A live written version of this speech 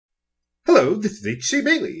Hello, this is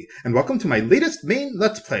JBlane, and welcome to my latest main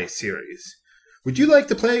Let's Play series. Would you like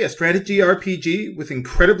to play a strategy RPG with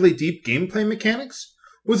incredibly deep gameplay mechanics?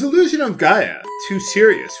 Was Illusion of Gaia too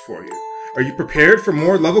serious for you? Are you prepared for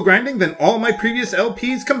more level grinding than all my previous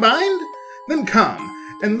LPs combined? Then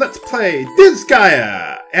come, and let's play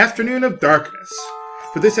Disgaea, Afternoon of Darkness.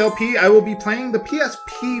 For this LP, I will be playing the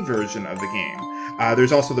PSP version of the game.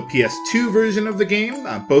 There's also the PS2 version of the game,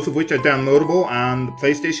 both of which are downloadable on the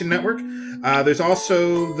PlayStation Network. There's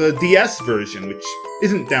also the DS version, which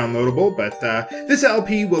isn't downloadable, but this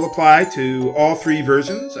LP will apply to all three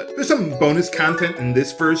versions. There's some bonus content in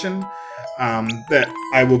this version that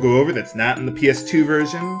I will go over that's not in the PS2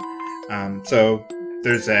 version. So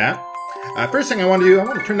there's that. First thing I want to do, I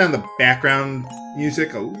want to turn down the background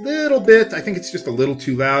music a little bit. I think it's just a little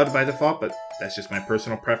too loud by default, but that's just my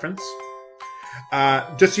personal preference.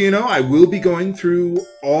 Just so you know, I will be going through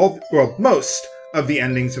most of the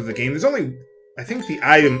endings of the game. There's only, I think the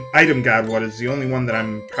item god one is the only one that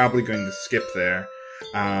I'm probably going to skip there.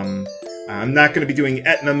 I'm not going to be doing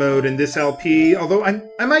Etna mode in this LP, although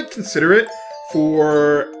I might consider it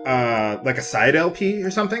for like a side LP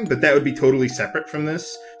or something, but that would be totally separate from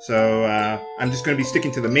this. So I'm just going to be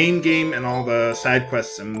sticking to the main game and all the side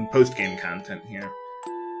quests and post-game content here.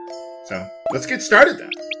 So let's get started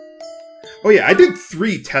then. Oh yeah, I did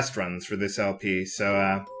 3 test runs for this LP,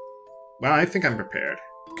 so well, I think I'm prepared.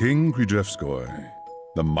 King Krzyzewski,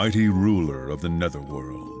 the mighty ruler of the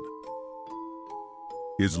Netherworld.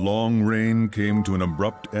 His long reign came to an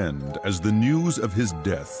abrupt end as the news of his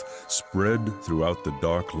death spread throughout the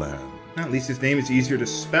Dark Land. Well, at least his name is easier to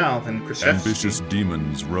spell than Krzyzewski. Ambitious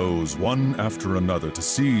demons rose one after another to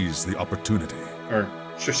seize the opportunity. Or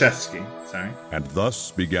Krzyzewski, sorry. And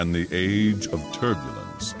thus began the age of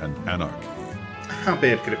turbulence and anarchy. How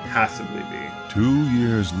bad could it possibly be? 2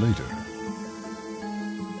 years later.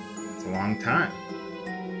 It's a long time.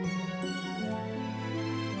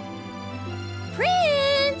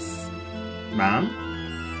 Prince! Mom?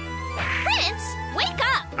 Prince, wake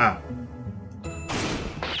up! Oh.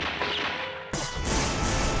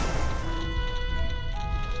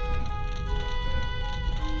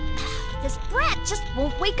 This brat just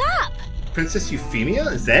won't wake up. Princess Euphemia?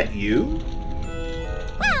 Is that you?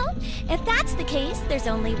 Well, if that's the case, there's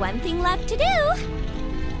only one thing left to do.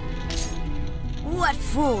 What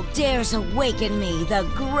fool dares awaken me, the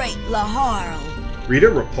great Laharl? Rita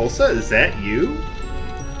Repulsa? Is that you?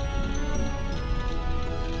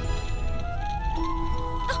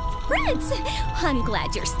 Oh, Prince! I'm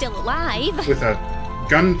glad you're still alive. With a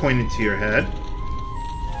gun pointed to your head.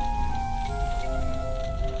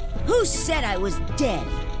 Who said I was dead?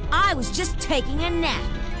 I was just taking a nap.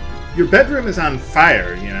 Your bedroom is on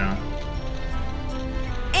fire, you know.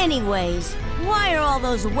 Anyways, why are all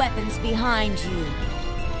those weapons behind you?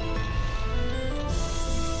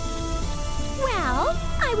 Well,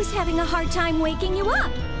 I was having a hard time waking you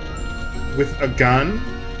up. With a gun?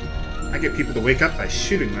 I get people to wake up by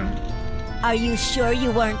shooting them. Are you sure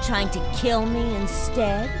you weren't trying to kill me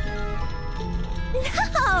instead?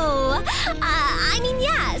 No! I mean,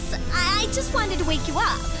 yes. I just wanted to wake you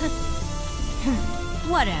up.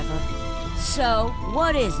 Whatever. So,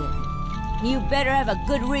 what is it? You better have a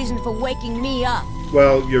good reason for waking me up.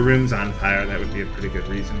 Well, your room's on fire. That would be a pretty good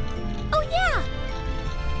reason. Oh, yeah!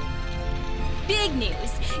 Big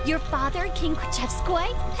news! Your father, King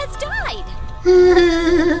Krzyzewski, has died!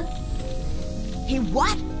 He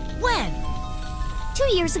what? When?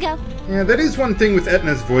 2 years ago. Yeah, that is one thing with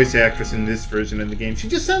Etna's voice actress in this version of the game. She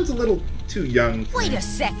just sounds a little too young for Wait me. a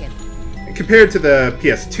second. Compared to the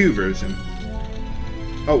PS2 version.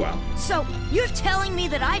 Oh well. So, you're telling me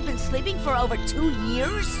that I've been sleeping for over 2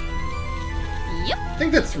 years? Yep. I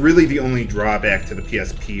think that's really the only drawback to the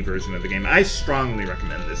PSP version of the game. I strongly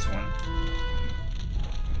recommend this one.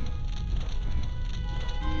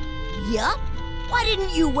 Yup. Why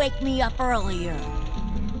didn't you wake me up earlier?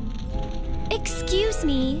 Excuse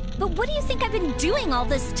me, but what do you think I've been doing all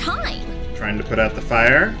this time? Trying to put out the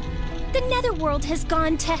fire? The Netherworld has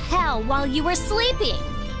gone to hell while you were sleeping.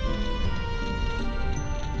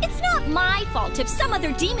 It's not my fault if some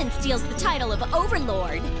other demon steals the title of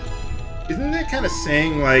Overlord. Isn't that kind of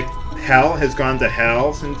saying, like, hell has gone to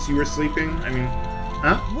hell since you were sleeping? I mean,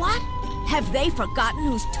 huh? What? Have they forgotten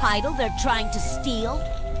whose title they're trying to steal?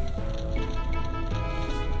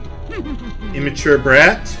 Immature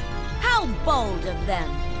brat? How bold of them!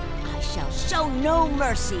 I shall show no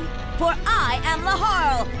mercy, for I am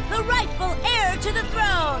Laharl, the rightful heir to the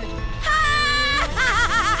throne! Ha ha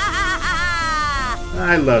ha ha!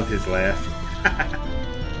 I love his laugh.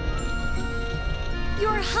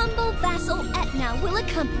 Your humble vassal Etna will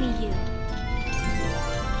accompany you.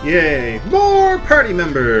 Yay! More party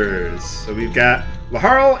members! So we've got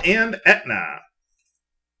Laharl and Etna.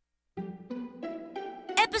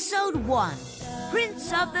 Episode 1,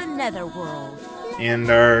 Prince of the Netherworld. And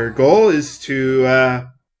our goal is to,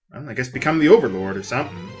 well, I guess become the Overlord or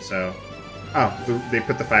something, so... Oh, they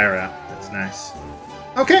put the fire out. That's nice.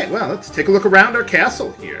 Okay, well, let's take a look around our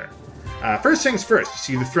castle here. First things first, you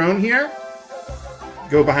see the throne here?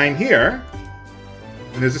 Go behind here,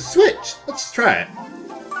 and there's a switch. Let's try it.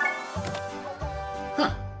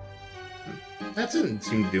 Huh. That didn't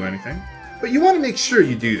seem to do anything. But you want to make sure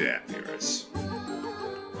you do that, viewers.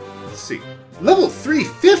 Let's see. Level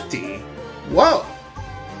 350? Whoa!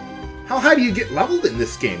 How high do you get leveled in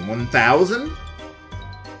this game? 1,000?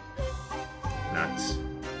 Nuts.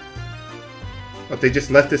 What, they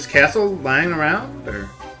just left this castle lying around? Or...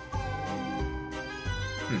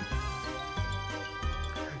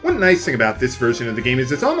 One nice thing about this version of the game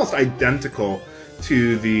is it's almost identical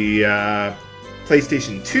to the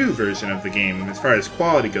PlayStation 2 version of the game as far as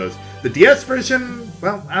quality goes. The DS version,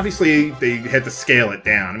 well, obviously they had to scale it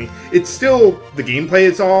down. I mean, it's still, the gameplay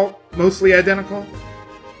is all mostly identical.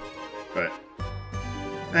 But,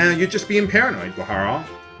 you're just being paranoid, Laharl.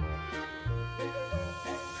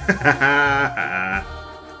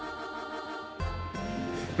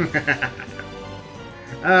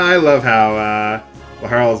 I love how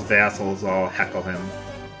Laharl's vassals all heckle him.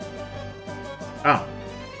 Oh.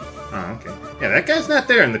 Oh, okay. Yeah, that guy's not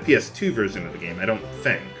there in the PS2 version of the game, I don't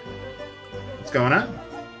think. What's going on?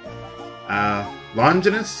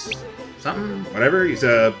 Longinus? Something? Whatever? He's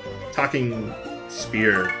a talking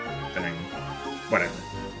spear thing. Whatever.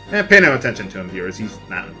 Pay no attention to him, viewers. He's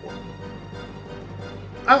not important.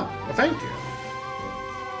 Oh, well, thank you.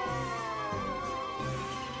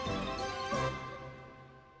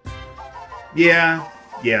 Yeah,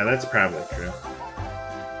 that's probably true.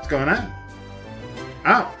 What's going on?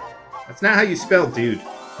 Oh, that's not how you spell dude.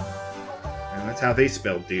 And that's how they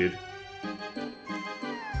spell dude.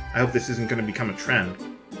 I hope this isn't going to become a trend.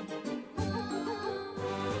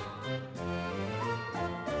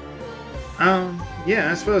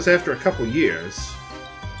 Yeah, I suppose after a couple years.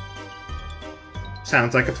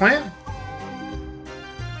 Sounds like a plan.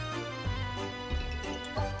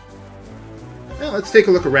 Well, let's take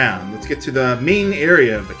a look around. Let's get to the main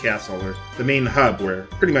area of the castle, or the main hub, where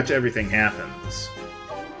pretty much everything happens.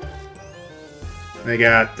 They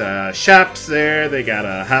got shops there, they got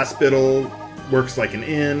a hospital, works like an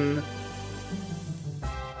inn.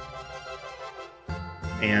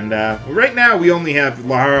 And right now we only have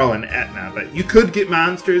Laharl and Etna, but you could get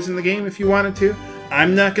monsters in the game if you wanted to.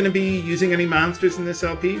 I'm not going to be using any monsters in this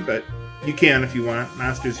LP, but you can if you want.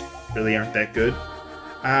 Monsters really aren't that good.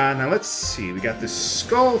 Now let's see, we got this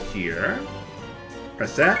skull here.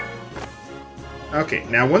 Press that. Okay,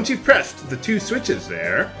 now once you've pressed the two switches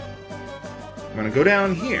there, I'm going to go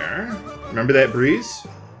down here. Remember that breeze?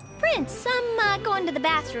 Prince, I'm going to the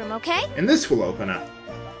bathroom, okay? And this will open up.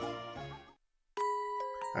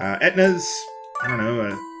 Etna's, I don't know,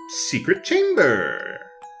 a secret chamber.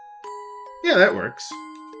 Yeah, that works.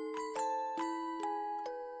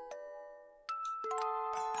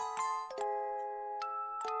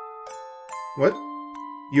 What?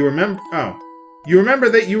 You remember? Oh. You remember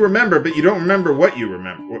that you remember, but you don't remember what you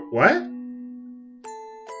remember. What?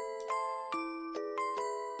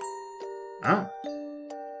 Oh.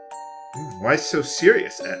 Why so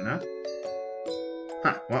serious, Etna?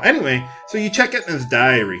 Huh. Well, anyway, so you check Etna's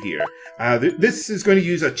diary here. This is going to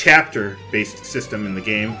use a chapter-based system in the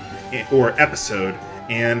game, or episode.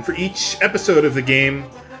 And for each episode of the game,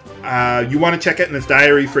 you want to check Etna's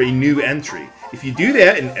diary for a new entry. If you do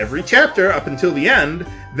that in every chapter up until the end,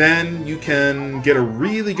 then you can get a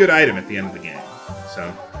really good item at the end of the game.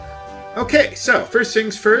 So, okay, so first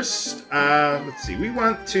things first, let's see, we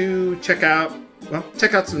want to check out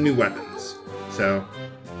some new weapons. So,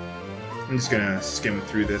 I'm just going to skim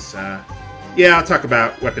through this. Yeah, I'll talk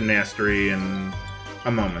about weapon mastery in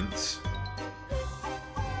a moment.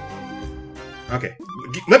 Okay,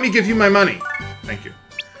 let me give you my money. Thank you.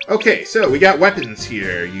 Okay, so we got weapons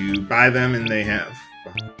here. You buy them and they have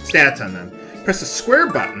stats on them. Press the square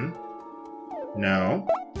button. No.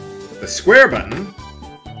 The square button.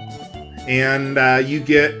 And you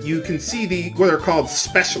can see what are called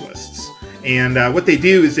specialists. And what they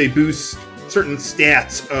do is they boost certain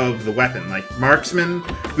stats of the weapon. Like marksman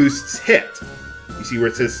boosts hit. You see where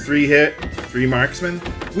it says 3 hit, 3 marksman?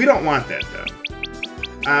 We don't want that though.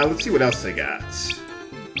 Let's see what else they got.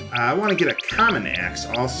 I want to get a common axe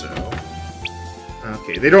also.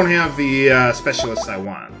 Okay, they don't have the specialists I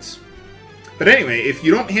want. But anyway, if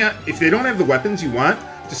they don't have the weapons you want,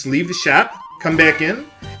 just leave the shop, come back in,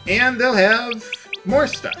 and they'll have more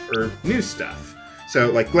stuff, or new stuff.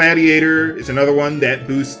 So, like Gladiator is another one that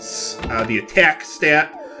boosts the attack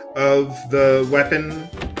stat of the weapon.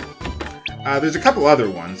 There's a couple other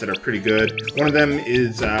ones that are pretty good. One of them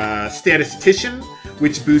is Statistician,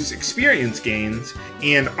 which boosts experience gains,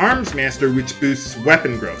 and Arms Master, which boosts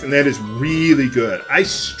weapon growth, and that is really good. I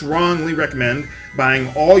strongly recommend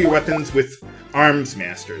buying all your weapons with Arms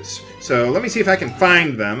Masters. So let me see if I can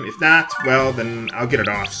find them. If not, well, then I'll get it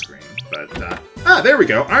off screen. But, there we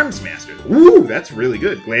go, Arms Masters. Ooh, that's really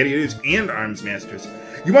good. Gladiators and Arms Masters.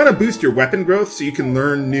 You want to boost your weapon growth so you can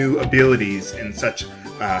learn new abilities and such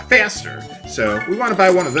faster. So we want to buy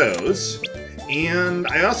one of those. And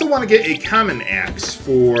I also want to get a common axe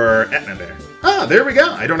for Etna there. Ah, there we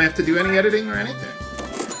go. I don't have to do any editing or anything.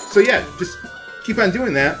 So yeah, just keep on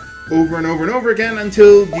doing that over and over and over again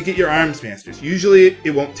until you get your Arms Masters. Usually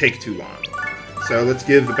it won't take too long. So let's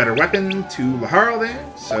give the better weapon to Laharl there.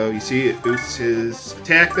 So you see it boosts his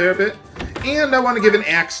attack there a bit. And I want to give an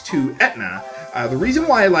axe to Etna. The reason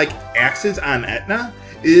why I like axes on Etna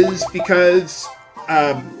is because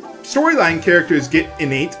storyline characters get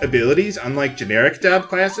innate abilities, unlike generic job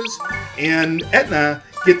classes, and Etna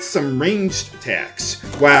gets some ranged attacks,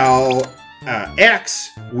 while axe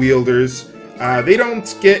wielders, they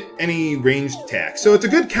don't get any ranged attacks. So it's a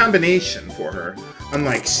good combination for her,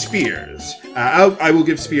 unlike spears. I will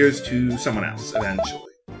give spears to someone else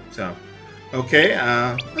eventually. So, okay,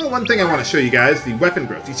 well, one thing I want to show you guys, the weapon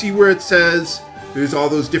growth. You see where it says there's all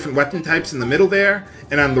those different weapon types in the middle there,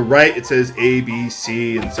 and on the right it says A, B,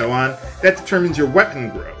 C, and so on. That determines your weapon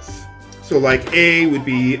growth. So like A would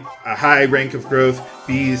be a high rank of growth,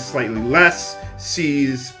 B is slightly less, C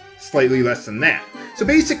is slightly less than that. So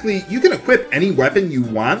basically, you can equip any weapon you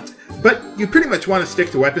want, but you pretty much want to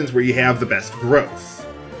stick to weapons where you have the best growth.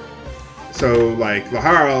 So like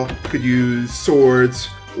Laharl could use swords,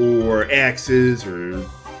 or axes, or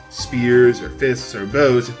spears, or fists, or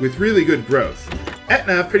bows with really good growth.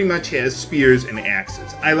 Etna pretty much has spears and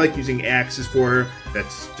axes. I like using axes for her.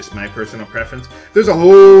 That's just my personal preference. There's a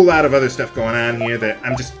whole lot of other stuff going on here that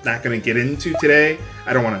I'm just not going to get into today.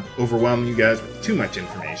 I don't want to overwhelm you guys with too much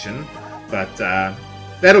information, but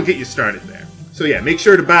that'll get you started there. So yeah, make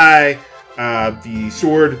sure to buy the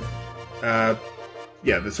sword,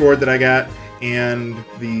 the sword that I got, and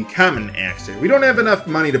the common axe there. We don't have enough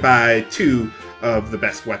money to buy 2 of the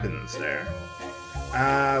best weapons there.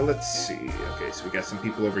 Let's see. Okay, so we got some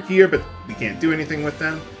people over here, but we can't do anything with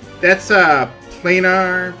them. That's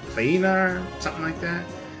Planar, something like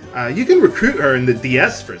that. You can recruit her in the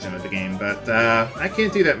DS version of the game, but I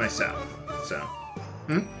can't do that myself. So,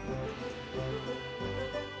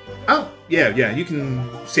 oh, yeah, you can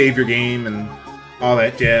save your game and all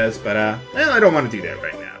that jazz, but well, I don't want to do that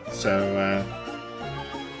right now. So,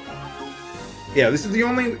 yeah, this is the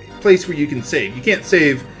only place where you can save. You can't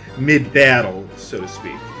save mid-battle, so to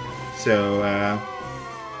speak. So,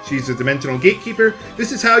 she's a dimensional gatekeeper.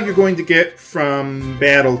 This is how you're going to get from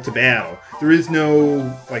battle to battle. There is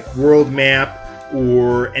no, like, world map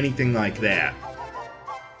or anything like that.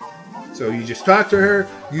 So you just talk to her,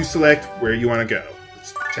 you select where you want to go.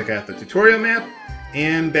 Let's check out the tutorial map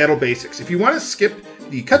and battle basics. If you want to skip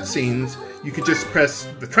the cutscenes, you could just press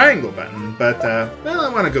the triangle button, but, well, I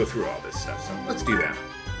want to go through all this stuff, so let's do that.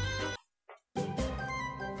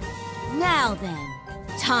 Now then,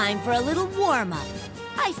 time for a little warm-up.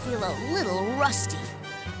 I feel a little rusty.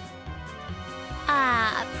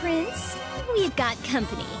 Ah, Prince, we've got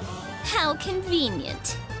company. How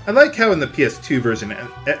convenient. I like how in the PS2 version,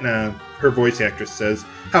 Etna, her voice actress says,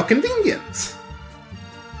 "How convenient!"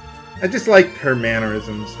 I just like her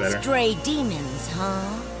mannerisms better. Stray demons,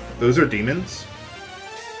 huh? Those are demons?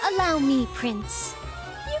 Allow me, Prince.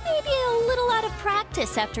 You may be a little out of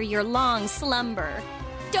practice after your long slumber.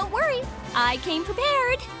 Don't worry, I came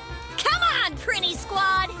prepared. Come on, Prinny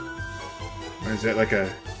Squad! Or is that like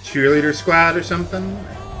a cheerleader squad or something?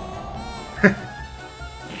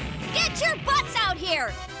 Get your butts out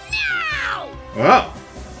here! Now! Whoa!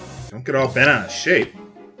 Don't get all bent out of shape.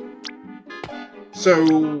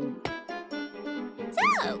 So,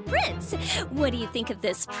 Prince, what do you think of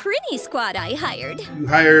this Prinny Squad I hired? you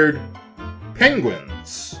hired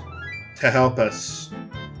penguins to help us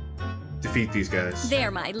defeat these guys.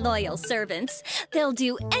 They're my loyal servants. They'll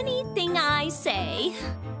do anything I say.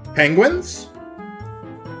 Penguins?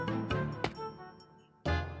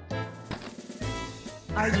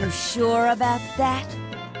 Are you sure about that?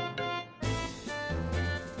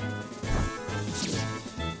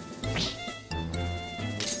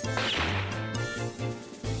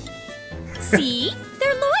 See?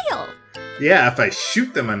 They're loyal. Yeah, if I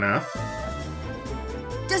shoot them enough.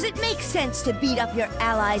 Does it make sense to beat up your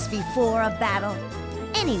allies before a battle?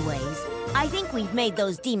 Anyways, I think we've made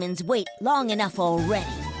those demons wait long enough already.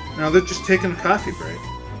 No, they're just taking a coffee break.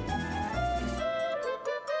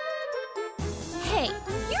 Hey,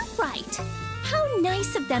 you're right. How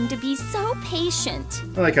nice of them to be so patient.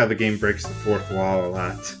 I like how the game breaks the fourth wall a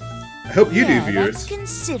lot. I hope you do, viewers. That's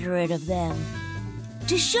considerate of them.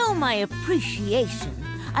 To show my appreciation,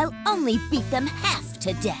 I'll only beat them half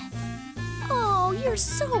to death. Oh, you're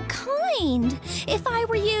so kind. If I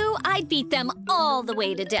were you, I'd beat them all the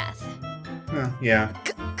way to death. Well, yeah.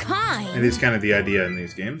 Kind? It is kind of the idea in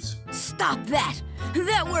these games. Stop that!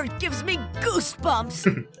 That word gives me goosebumps!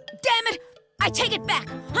 Damn it! I take it back!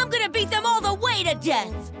 I'm gonna beat them all the way to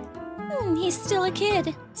death! He's still a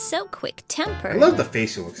kid. So I quick-tempered. love the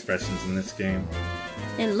facial expressions in this game.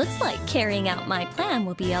 It looks like carrying out my plan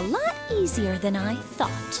will be a lot easier than I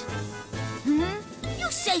thought.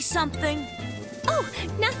 You say something! Oh,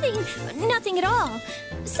 nothing. Nothing at all.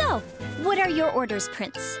 So, what are your orders,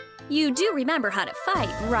 Prince? You do remember how to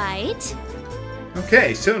fight, right?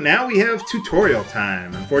 Okay, so now we have tutorial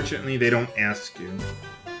time. Unfortunately, they don't ask you.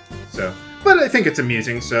 But I think it's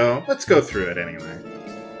amusing, so let's go through it anyway.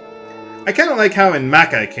 I kind of like how in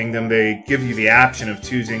Makai Kingdom they give you the option of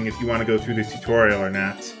choosing if you want to go through the tutorial or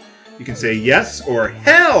not. You can say yes or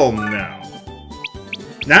hell no.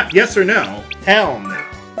 Not yes or no, hell no.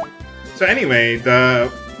 So anyway,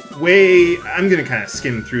 the way... I'm going to kind of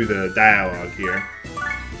skim through the dialogue here.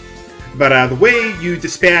 But the way you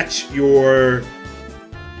dispatch your...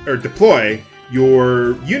 or deploy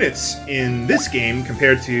your units in this game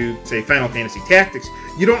compared to, say, Final Fantasy Tactics,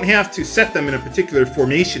 you don't have to set them in a particular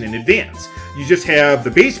formation in advance. You just have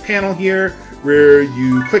the base panel here where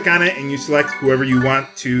you click on it and you select whoever you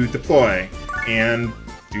want to deploy and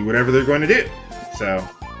do whatever they're going to do. So,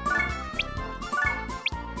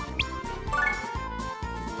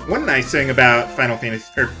 one nice thing about Final Fantasy,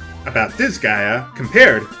 or about Disgaea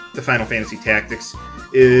compared to Final Fantasy Tactics,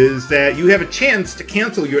 is that you have a chance to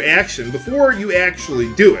cancel your action before you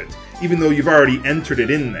actually do it, even though you've already entered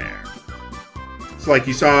it in there. So like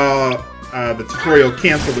you saw the tutorial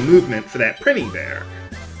cancel the movement for that printy there.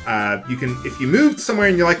 You can, if you moved somewhere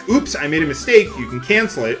and you're like, oops, I made a mistake, you can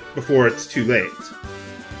cancel it before it's too late.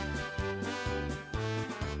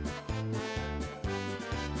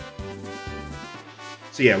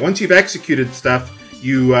 So yeah, once you've executed stuff,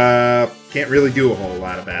 you can't really do a whole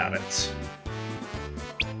lot about it.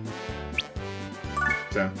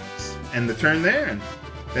 So, end the turn there, and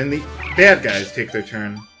then the bad guys take their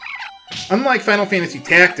turn. Unlike Final Fantasy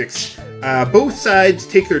Tactics, both sides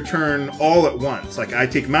take their turn all at once. Like, I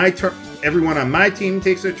take my turn, everyone on my team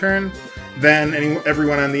takes their turn, then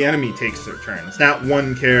everyone on the enemy takes their turn. It's not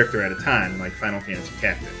one character at a time, like Final Fantasy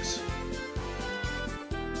Tactics.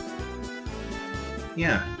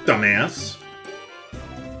 Yeah, dumbass.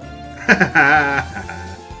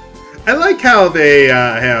 I like how they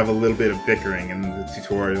have a little bit of bickering in the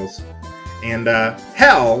tutorials. And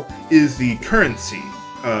hell is the currency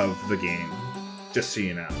of the game, just so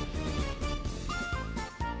you know.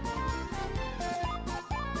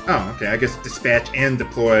 Oh, okay, I guess dispatch and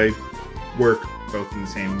deploy work both in the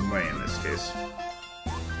same way in this case.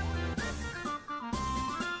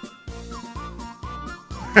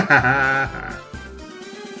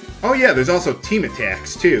 Oh yeah, there's also team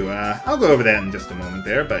attacks too. I'll go over that in just a moment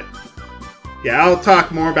there, but yeah, I'll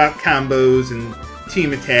talk more about combos and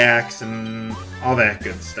team attacks and all that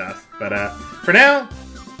good stuff. But for now,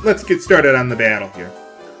 let's get started on the battle here.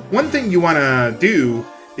 One thing you want to do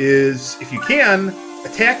is, if you can,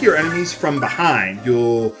 attack your enemies from behind.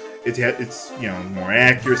 It's you know, more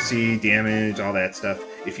accuracy, damage, all that stuff.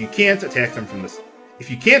 If you can't attack them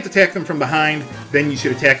from behind, then you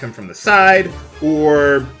should attack them from the side,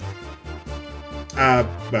 or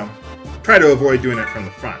well, try to avoid doing it from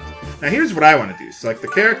the front. Now here's what I want to do. Select the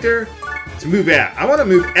character to move at. I want to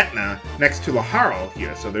move Etna next to Laharl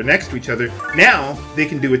here, so they're next to each other. Now they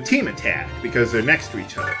can do a team attack because they're next to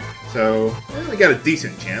each other. So we got a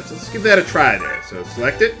decent chance. Let's give that a try there. So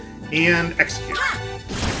select it and execute.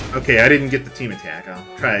 Okay, I didn't get the team attack.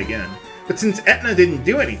 I'll try again. But since Etna didn't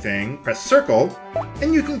do anything, press circle,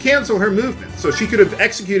 and you can cancel her movement. So she could have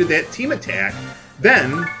executed that team attack,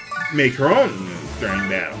 then make her own move during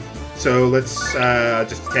battle. So let's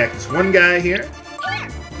just attack this one guy here.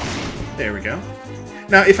 There we go.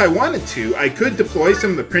 Now, if I wanted to, I could deploy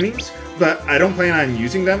some of the printies, but I don't plan on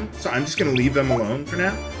using them, so I'm just going to leave them alone for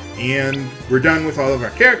now. And we're done with all of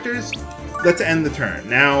our characters. Let's end the turn.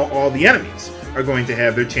 Now all the enemies are going to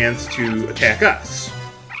have their chance to attack us.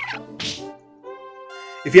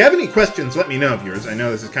 If you have any questions, let me know, viewers. I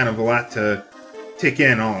know this is kind of a lot to take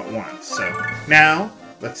in all at once. So now,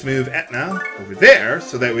 let's move Etna over there,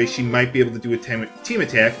 so that way she might be able to do a team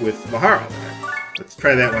attack with Laharl there. Let's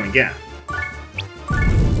try that one again.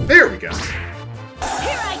 There we go.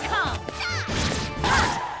 Here I come!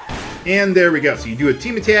 And there we go. So you do a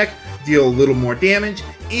team attack, deal a little more damage,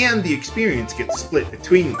 and the experience gets split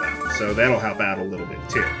between them. So that'll help out a little bit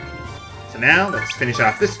too. So now, let's finish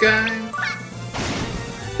off this guy.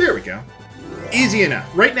 There we go. Easy enough.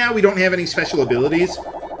 Right now, we don't have any special abilities.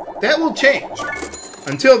 That will change.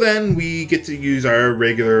 Until then, we get to use our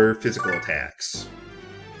regular physical attacks.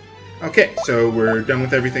 Okay, so we're done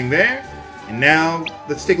with everything there. And now,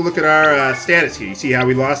 let's take a look at our status here. You see how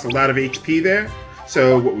we lost a lot of HP there?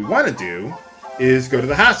 So what we want to do is go to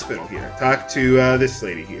the hospital here. Talk to this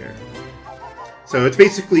lady here. So it's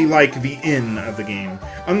basically like the inn of the game.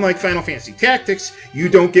 Unlike Final Fantasy Tactics, you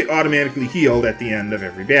don't get automatically healed at the end of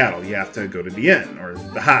every battle. You have to go to the inn, or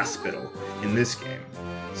the hospital, in this game.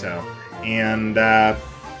 So, and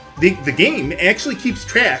the game actually keeps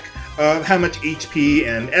track of how much HP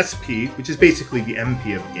and SP, which is basically the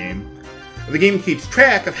MP of the game. The game keeps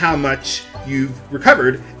track of how much you've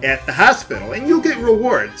recovered at the hospital, and you'll get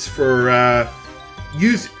rewards for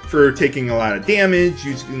taking a lot of damage,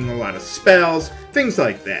 using a lot of spells, things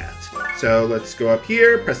like that. So let's go up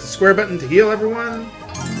here, press the square button to heal everyone.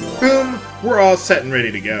 Boom, we're all set and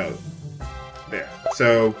ready to go. There.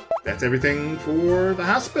 So that's everything for the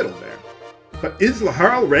hospital there. But is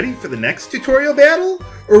Laharl ready for the next tutorial battle,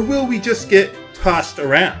 or will we just get tossed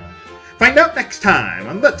around? Find out next time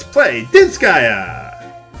on Let's Play Disgaea!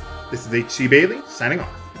 This is HC Bailey, signing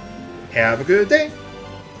off. Have a good day!